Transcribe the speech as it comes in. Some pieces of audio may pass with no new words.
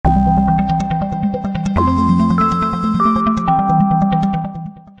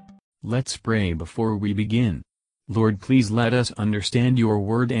Let's pray before we begin. Lord, please let us understand your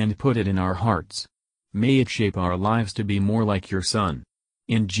word and put it in our hearts. May it shape our lives to be more like your Son.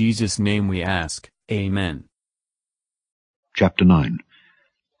 In Jesus' name we ask, Amen. Chapter 9.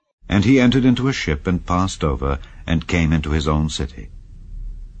 And he entered into a ship and passed over, and came into his own city.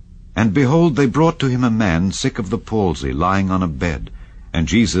 And behold, they brought to him a man sick of the palsy, lying on a bed. And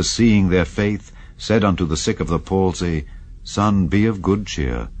Jesus, seeing their faith, said unto the sick of the palsy, Son, be of good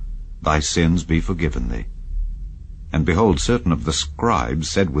cheer, thy sins be forgiven thee. And behold, certain of the scribes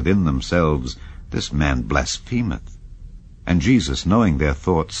said within themselves, This man blasphemeth. And Jesus, knowing their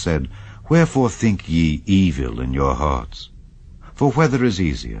thoughts, said, Wherefore think ye evil in your hearts? For whether is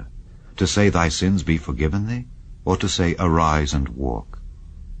easier, to say thy sins be forgiven thee, or to say, Arise and walk?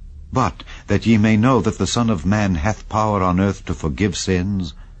 But that ye may know that the Son of Man hath power on earth to forgive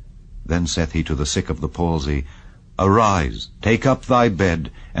sins, then saith he to the sick of the palsy, Arise, take up thy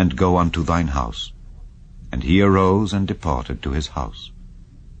bed, and go unto thine house. And he arose and departed to his house.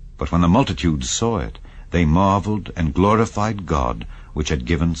 But when the multitudes saw it, they marveled and glorified God, which had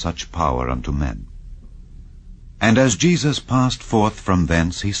given such power unto men. And as Jesus passed forth from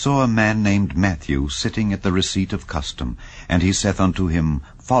thence, he saw a man named Matthew sitting at the receipt of custom, and he saith unto him,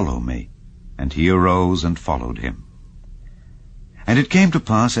 Follow me. And he arose and followed him. And it came to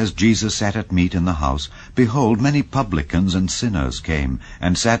pass, as Jesus sat at meat in the house, behold, many publicans and sinners came,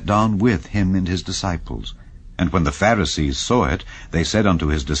 and sat down with him and his disciples. And when the Pharisees saw it, they said unto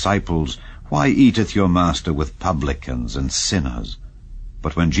his disciples, Why eateth your master with publicans and sinners?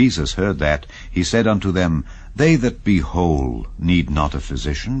 But when Jesus heard that, he said unto them, They that be whole need not a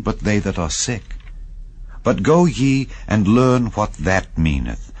physician, but they that are sick. But go ye and learn what that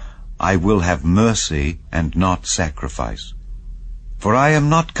meaneth. I will have mercy and not sacrifice. For I am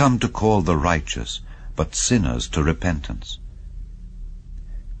not come to call the righteous, but sinners to repentance.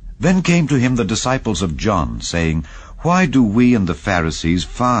 Then came to him the disciples of John, saying, Why do we and the Pharisees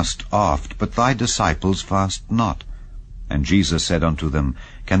fast oft, but thy disciples fast not? And Jesus said unto them,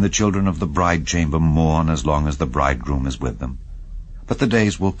 Can the children of the bride-chamber mourn as long as the bridegroom is with them? But the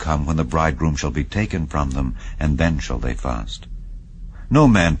days will come when the bridegroom shall be taken from them, and then shall they fast. No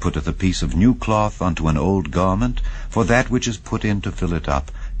man putteth a piece of new cloth unto an old garment, for that which is put in to fill it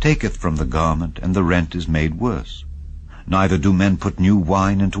up taketh from the garment, and the rent is made worse. Neither do men put new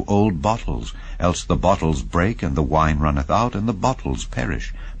wine into old bottles, else the bottles break, and the wine runneth out, and the bottles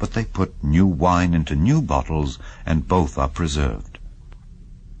perish. But they put new wine into new bottles, and both are preserved.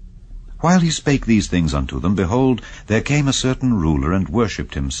 While he spake these things unto them, behold, there came a certain ruler, and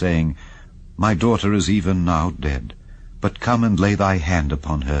worshipped him, saying, My daughter is even now dead, but come and lay thy hand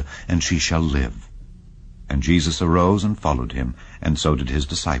upon her, and she shall live. And Jesus arose and followed him, and so did his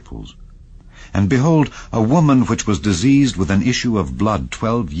disciples. And behold, a woman which was diseased with an issue of blood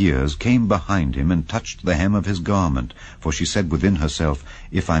 12 years came behind him, and touched the hem of his garment. For she said within herself,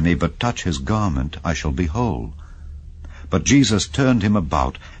 If I may but touch his garment, I shall be whole. But Jesus turned him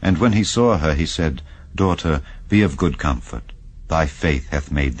about, and when he saw her, he said, Daughter, be of good comfort. Thy faith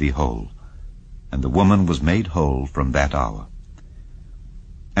hath made thee whole. And the woman was made whole from that hour.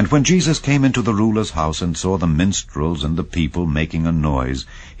 And when Jesus came into the ruler's house, and saw the minstrels and the people making a noise,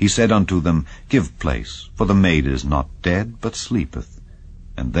 he said unto them, Give place, for the maid is not dead, but sleepeth.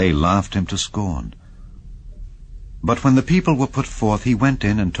 And they laughed him to scorn. But when the people were put forth, he went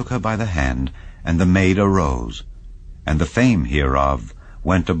in and took her by the hand, and the maid arose. And the fame hereof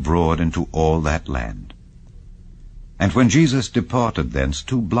went abroad into all that land. And when Jesus departed thence,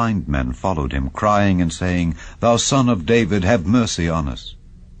 2 blind men followed him, crying and saying, Thou Son of David, have mercy on us.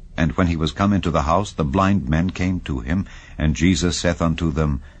 And when he was come into the house, the blind men came to him, and Jesus saith unto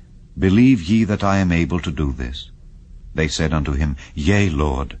them, Believe ye that I am able to do this? They said unto him, Yea,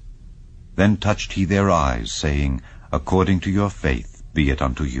 Lord. Then touched he their eyes, saying, According to your faith be it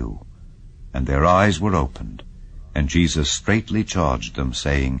unto you. And their eyes were opened. And Jesus straitly charged them,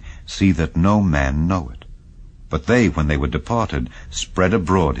 saying, See that no man know it. But they, when they were departed, spread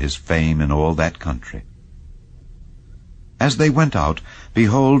abroad his fame in all that country. As they went out,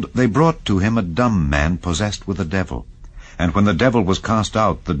 behold, they brought to him a dumb man possessed with a devil. And when the devil was cast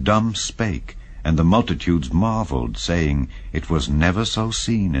out, the dumb spake, and the multitudes marveled, saying, It was never so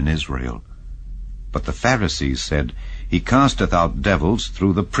seen in Israel. But the Pharisees said, He casteth out devils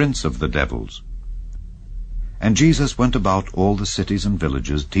through the prince of the devils. And Jesus went about all the cities and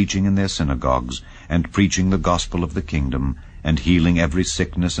villages, teaching in their synagogues, and preaching the gospel of the kingdom, and healing every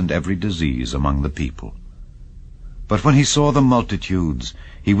sickness and every disease among the people. But when he saw the multitudes,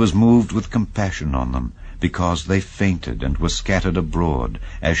 he was moved with compassion on them, because they fainted and were scattered abroad,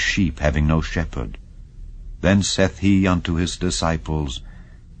 as sheep having no shepherd. Then saith he unto his disciples,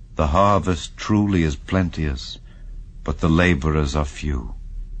 The harvest truly is plenteous, but the laborers are few.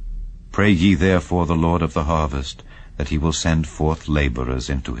 Pray ye therefore the Lord of the harvest, that he will send forth laborers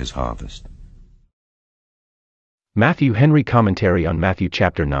into his harvest. Matthew Henry Commentary on Matthew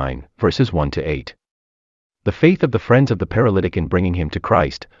chapter 9, verses 1 to 8. The faith of the friends of the paralytic in bringing him to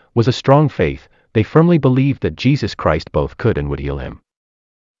Christ was a strong faith. They firmly believed that Jesus Christ both could and would heal him.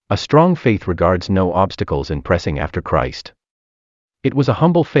 A strong faith regards no obstacles in pressing after Christ. It was a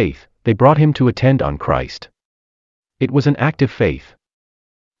humble faith. They brought him to attend on Christ. It was an active faith.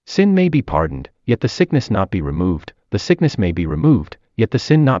 Sin may be pardoned, yet the sickness not be removed. The sickness may be removed, yet the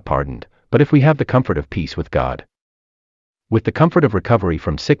sin not pardoned. But if we have the comfort of peace with God, with the comfort of recovery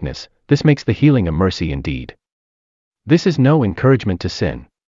from sickness, this makes the healing a mercy indeed. This is no encouragement to sin.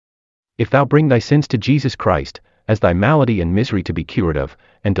 If thou bring thy sins to Jesus Christ, as thy malady and misery to be cured of,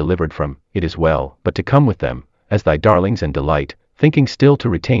 and delivered from, it is well, but to come with them, as thy darlings and delight, thinking still to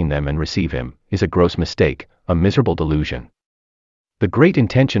retain them and receive him, is a gross mistake, a miserable delusion. The great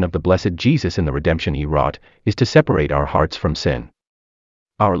intention of the blessed Jesus in the redemption he wrought, is to separate our hearts from sin.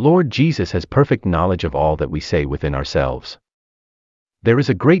 Our Lord Jesus has perfect knowledge of all that we say within ourselves. There is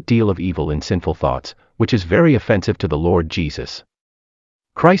a great deal of evil in sinful thoughts, which is very offensive to the Lord Jesus.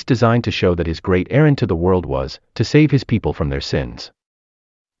 Christ designed to show that his great errand to the world was, to save his people from their sins.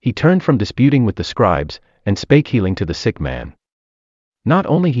 He turned from disputing with the scribes, and spake healing to the sick man. Not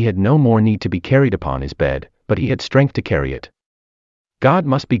only he had no more need to be carried upon his bed, but he had strength to carry it. God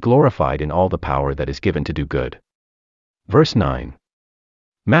must be glorified in all the power that is given to do good. Verse 9.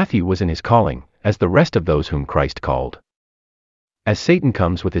 Matthew was in his calling, as the rest of those whom Christ called. As Satan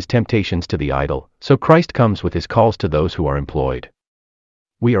comes with his temptations to the idle, so Christ comes with his calls to those who are employed.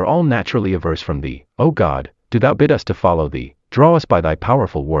 We are all naturally averse from thee, O God. Do thou bid us to follow thee, draw us by thy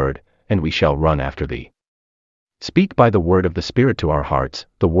powerful word, and we shall run after thee. Speak by the word of the Spirit to our hearts.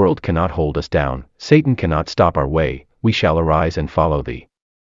 The world cannot hold us down, Satan cannot stop our way, we shall arise and follow thee.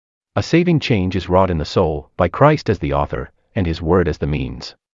 A saving change is wrought in the soul, by Christ as the author, and his word as the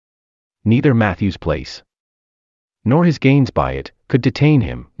means. Neither Matthew's place, nor his gains by it, could detain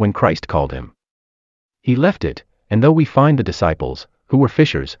him when Christ called him. He left it, and though we find the disciples, who were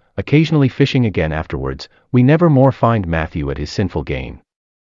fishers, occasionally fishing again afterwards, we never more find Matthew at his sinful gain.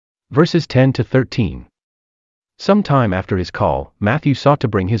 Verses 10 to 13. Some time after his call, Matthew sought to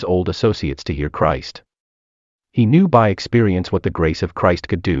bring his old associates to hear Christ. He knew by experience what the grace of Christ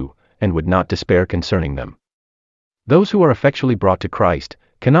could do, and would not despair concerning them. Those who are effectually brought to Christ,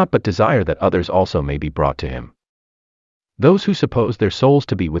 cannot but desire that others also may be brought to him. Those who suppose their souls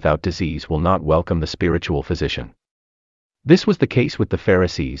to be without disease will not welcome the spiritual physician. This was the case with the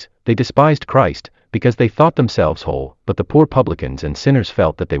Pharisees. They despised Christ, because they thought themselves whole, but the poor publicans and sinners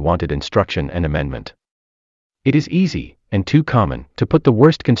felt that they wanted instruction and amendment. It is easy, and too common, to put the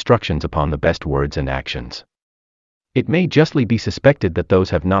worst constructions upon the best words and actions. It may justly be suspected that those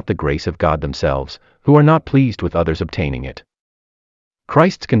have not the grace of God themselves, who are not pleased with others obtaining it.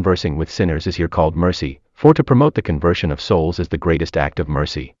 Christ's conversing with sinners is here called mercy, for to promote the conversion of souls is the greatest act of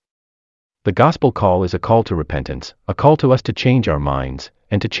mercy. The gospel call is a call to repentance, a call to us to change our minds,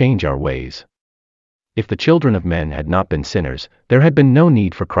 and to change our ways. If the children of men had not been sinners, there had been no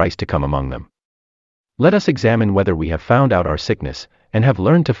need for Christ to come among them. Let us examine whether we have found out our sickness, and have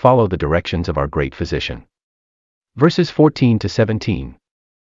learned to follow the directions of our great physician. Verses 14 to 17.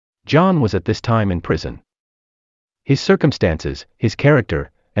 John was at this time in prison. His circumstances, his character,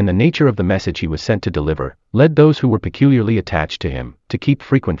 and the nature of the message he was sent to deliver, led those who were peculiarly attached to him, to keep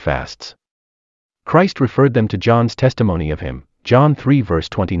frequent fasts. Christ referred them to John's testimony of him, John 3 verse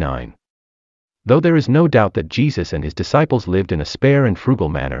 29. Though there is no doubt that Jesus and his disciples lived in a spare and frugal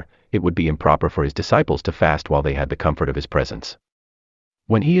manner, it would be improper for his disciples to fast while they had the comfort of his presence.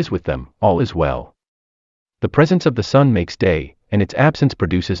 When he is with them, all is well. The presence of the sun makes day, and its absence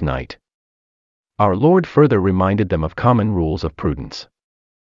produces night. Our Lord further reminded them of common rules of prudence.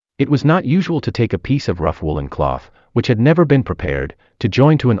 It was not usual to take a piece of rough woolen cloth, which had never been prepared, to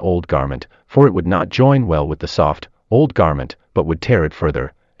join to an old garment, for it would not join well with the soft, old garment, but would tear it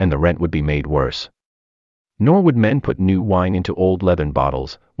further, and the rent would be made worse. Nor would men put new wine into old leathern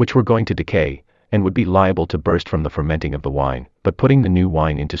bottles, which were going to decay, and would be liable to burst from the fermenting of the wine, but putting the new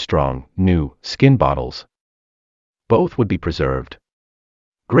wine into strong, new, skin bottles. Both would be preserved.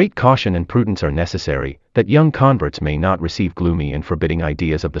 Great caution and prudence are necessary, that young converts may not receive gloomy and forbidding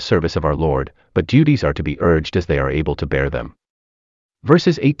ideas of the service of our Lord, but duties are to be urged as they are able to bear them.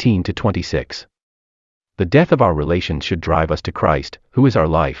 Verses 18 to 26. The death of our relations should drive us to Christ, who is our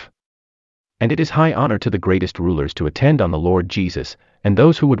life. And it is high honor to the greatest rulers to attend on the Lord Jesus, and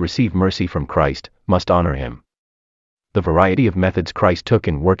those who would receive mercy from Christ, must honor him. the variety of methods Christ took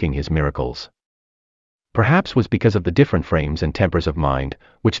in working his miracles. Perhaps was because of the different frames and tempers of mind,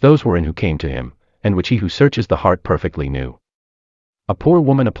 which those were in who came to him, and which he who searches the heart perfectly knew. A poor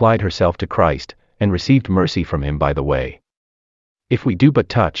woman applied herself to Christ, and received mercy from him by the way. If we do but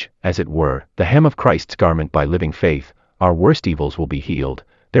touch, as it were, the hem of Christ's garment by living faith, our worst evils will be healed.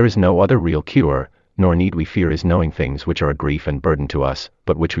 There is no other real cure, nor need we fear his knowing things which are a grief and burden to us,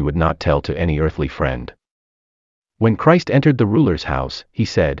 but which we would not tell to any earthly friend. When Christ entered the ruler's house, he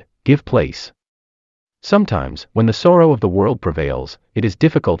said, "Give place." Sometimes, when the sorrow of the world prevails, it is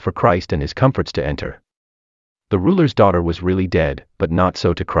difficult for Christ and his comforts to enter. The ruler's daughter was really dead, but not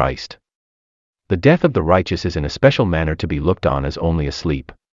so to Christ. The death of the righteous is in a special manner to be looked on as only a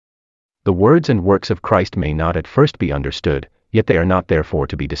sleep. The words and works of Christ may not at first be understood, yet they are not therefore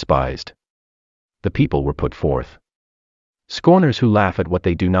to be despised. The people were put forth. Scorners who laugh at what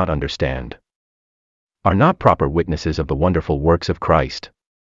they do not understand are not proper witnesses of the wonderful works of Christ.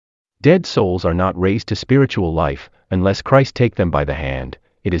 Dead souls are not raised to spiritual life, unless Christ take them by the hand.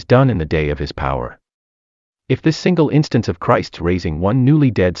 It is done in the day of his power. If this single instance of Christ's raising one newly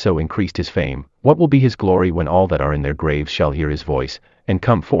dead so increased his fame, what will be his glory when all that are in their graves shall hear his voice, and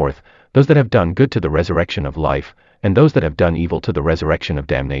come forth, those that have done good to the resurrection of life, and those that have done evil to the resurrection of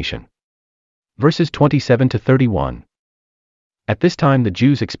damnation. Verses 27 to 31. At this time the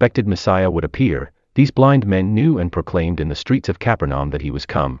Jews expected Messiah would appear. These blind men knew and proclaimed in the streets of Capernaum that he was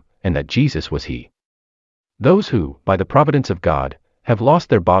come, and that Jesus was he. Those who, by the providence of God, have lost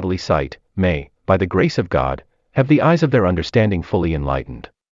their bodily sight, may, by the grace of God, have the eyes of their understanding fully enlightened.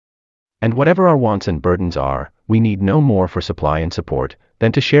 And whatever our wants and burdens are, we need no more for supply and support,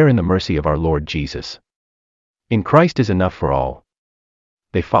 than to share in the mercy of our Lord Jesus. In Christ is enough for all.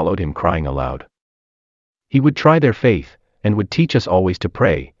 They followed him crying aloud. He would try their faith, and would teach us always to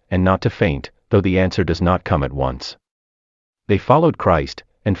pray, and not to faint, though the answer does not come at once. They followed Christ,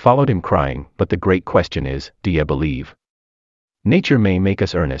 and followed him crying, but the great question is, do ye believe? Nature may make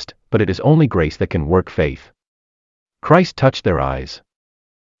us earnest, but it is only grace that can work faith. Christ touched their eyes.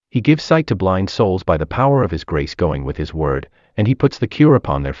 He gives sight to blind souls by the power of his grace going with his word, and he puts the cure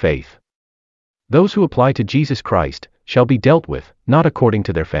upon their faith. Those who apply to Jesus Christ shall be dealt with, not according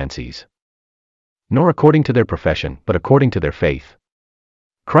to their fancies, nor according to their profession, but according to their faith.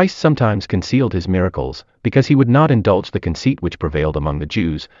 Christ sometimes concealed his miracles, because he would not indulge the conceit which prevailed among the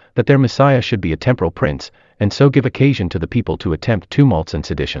Jews, that their Messiah should be a temporal prince, and so give occasion to the people to attempt tumults and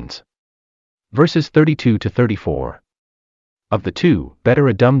seditions. Verses 32 to 34. Of the two, better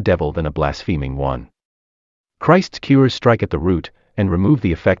a dumb devil than a blaspheming one. Christ's cures strike at the root, and remove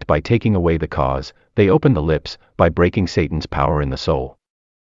the effect by taking away the cause. They open the lips, by breaking Satan's power in the soul.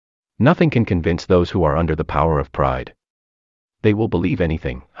 Nothing can convince those who are under the power of pride. They will believe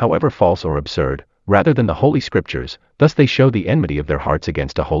anything, however false or absurd, rather than the Holy Scriptures. Thus they show the enmity of their hearts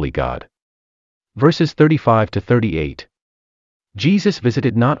against a holy God. Verses 35 to 38. Jesus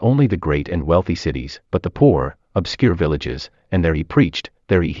visited not only the great and wealthy cities, but the poor, obscure villages, and there he preached,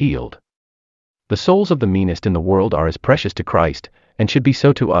 there he healed. The souls of the meanest in the world are as precious to Christ, and should be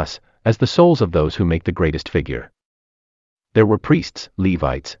so to us, as the souls of those who make the greatest figure. There were priests,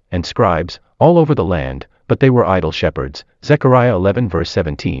 Levites, and scribes, all over the land, but they were idle shepherds. Zechariah 11 verse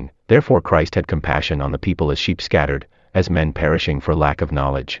 17. Therefore Christ had compassion on the people as sheep scattered, as men perishing for lack of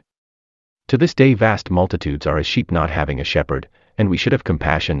knowledge. To this day vast multitudes are as sheep not having a shepherd, and we should have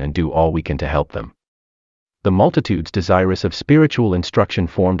compassion and do all we can to help them. The multitudes desirous of spiritual instruction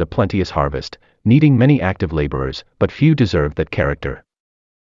formed a plenteous harvest, needing many active laborers, but few deserved that character.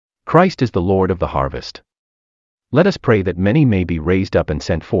 Christ is the Lord of the harvest. Let us pray that many may be raised up and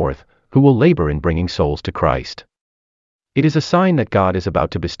sent forth, who will labor in bringing souls to Christ. It is a sign that God is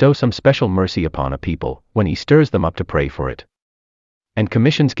about to bestow some special mercy upon a people, when he stirs them up to pray for it. And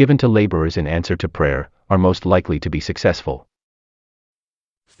commissions given to laborers in answer to prayer are most likely to be successful.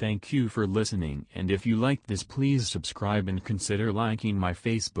 Thank you for listening, and if you liked this, please subscribe and consider liking my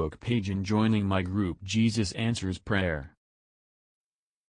Facebook page and joining my group Jesus Answers Prayer.